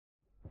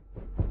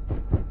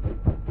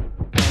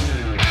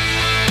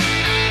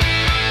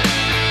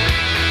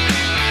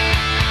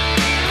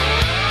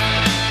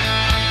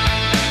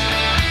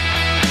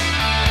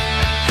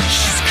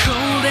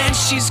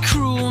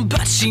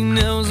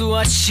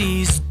what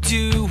she's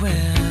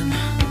doing.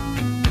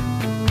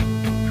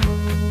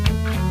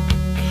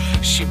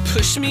 She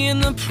pushed me in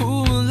the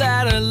pool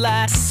at our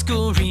last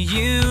school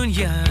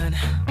reunion.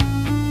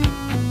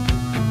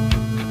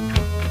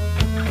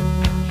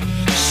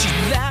 She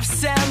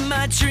laughs at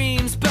my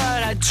dreams,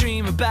 but I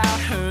dream about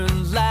her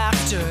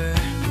laughter.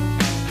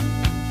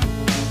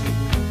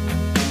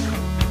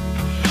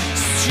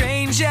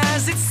 Strange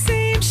as it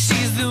seems,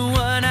 she's the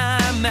one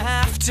I'm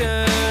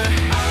after.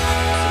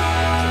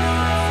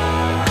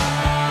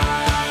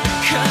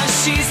 'Cause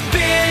she's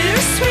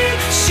bittersweet,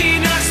 she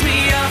knocks me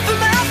off of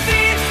my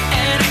feet,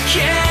 and I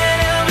can't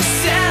help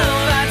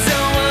myself, I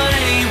don't want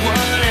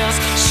anyone else.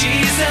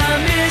 She's a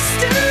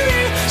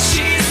mystery,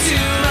 she's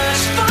too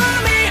much for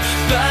me,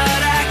 but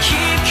I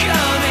keep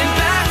coming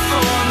back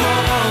for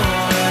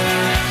more.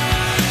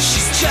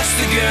 She's just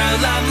the girl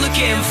I'm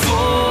looking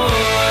for.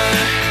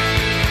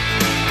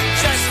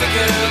 Just the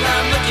girl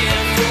I'm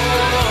looking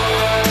for.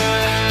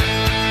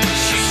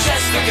 She's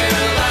just the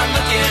girl I'm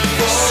looking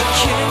for. So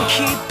can't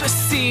keep a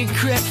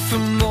secret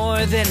for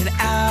more than an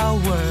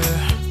hour.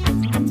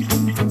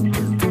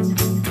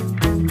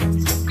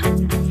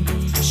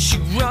 She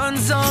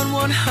runs on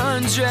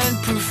 100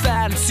 proof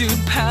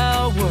attitude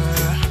power.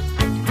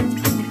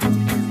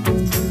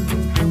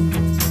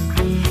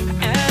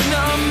 And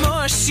the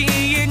more she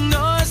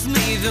ignores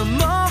me, the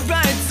more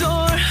I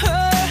adore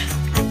her.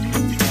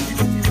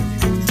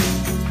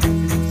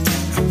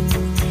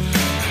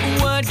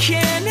 What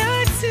can I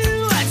do?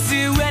 I'd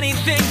do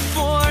anything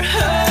for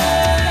her.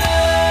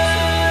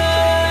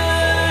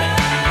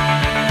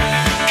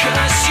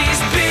 'Cause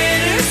she's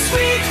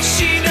bittersweet,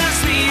 she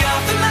knocks me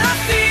off of my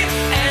feet,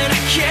 and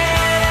I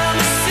can't help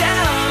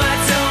myself, I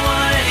don't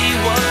want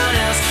anyone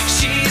else.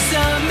 She's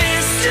a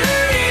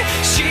mystery,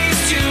 she's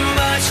too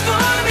much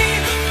for me,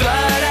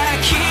 but I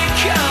keep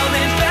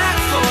coming back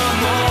for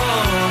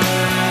more.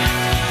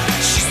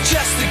 She's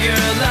just the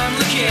girl I'm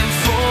looking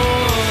for.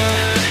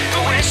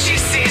 But when she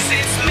sees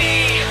it's me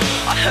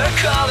on her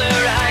caller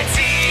ID,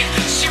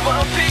 she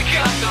won't pick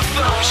up the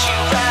phone,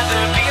 she'd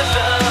rather be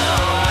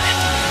alone.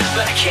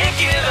 But I can't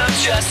give up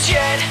just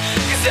yet,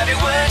 'cause every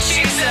word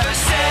she's ever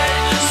said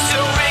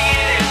still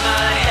ringing in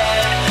my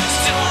head,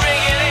 still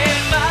ringing in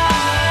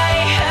my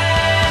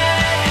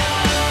head.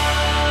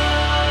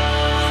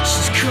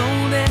 She's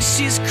cold and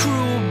she's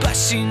cruel, but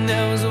she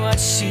knows what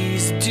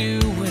she's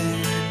doing.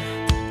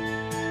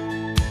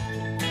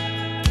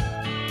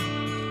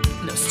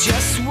 Knows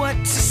just what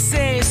to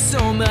say, so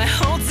my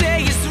whole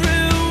day is ruined.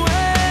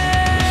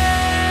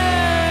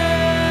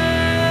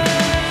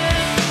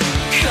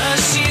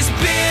 'Cause she's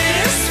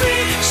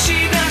bittersweet, she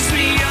knocks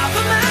me off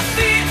of my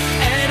feet,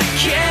 and I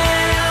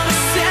can't help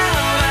myself,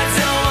 I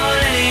don't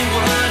want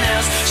anyone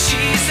else.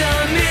 She's a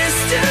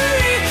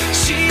mystery,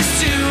 she's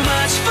too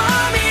much for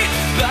me,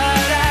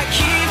 but I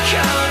keep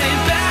coming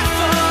back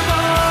for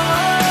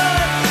more.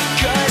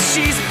 'Cause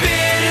she's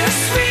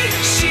bittersweet,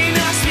 she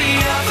knocks me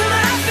off of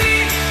my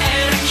feet,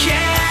 and I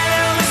can't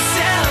help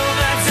myself,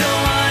 I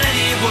don't want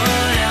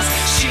anyone else.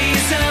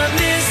 She's a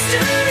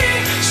mystery,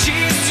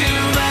 she's too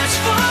much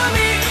for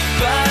me,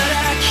 but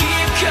I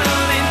keep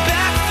coming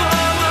back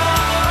for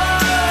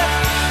more.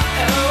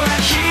 Oh, I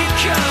keep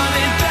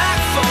coming back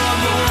for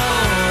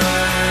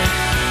more.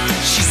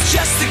 She's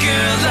just the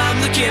girl I'm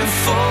looking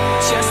for.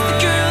 Just the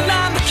girl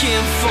I'm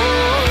looking for.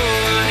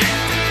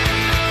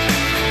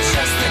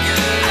 Just the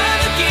girl I'm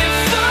looking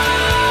for.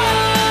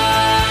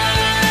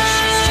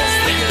 She's just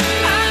the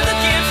girl I'm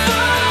looking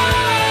for.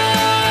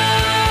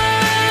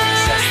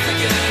 Just the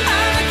girl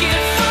I'm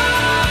looking for.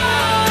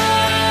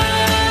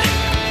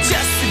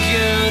 Just the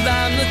girl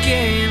I'm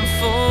looking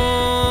for.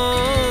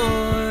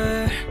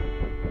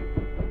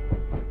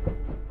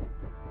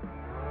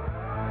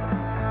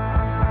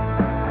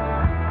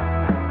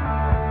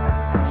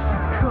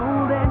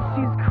 Cold and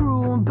she's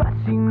cruel, but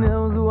she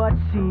knows what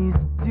she's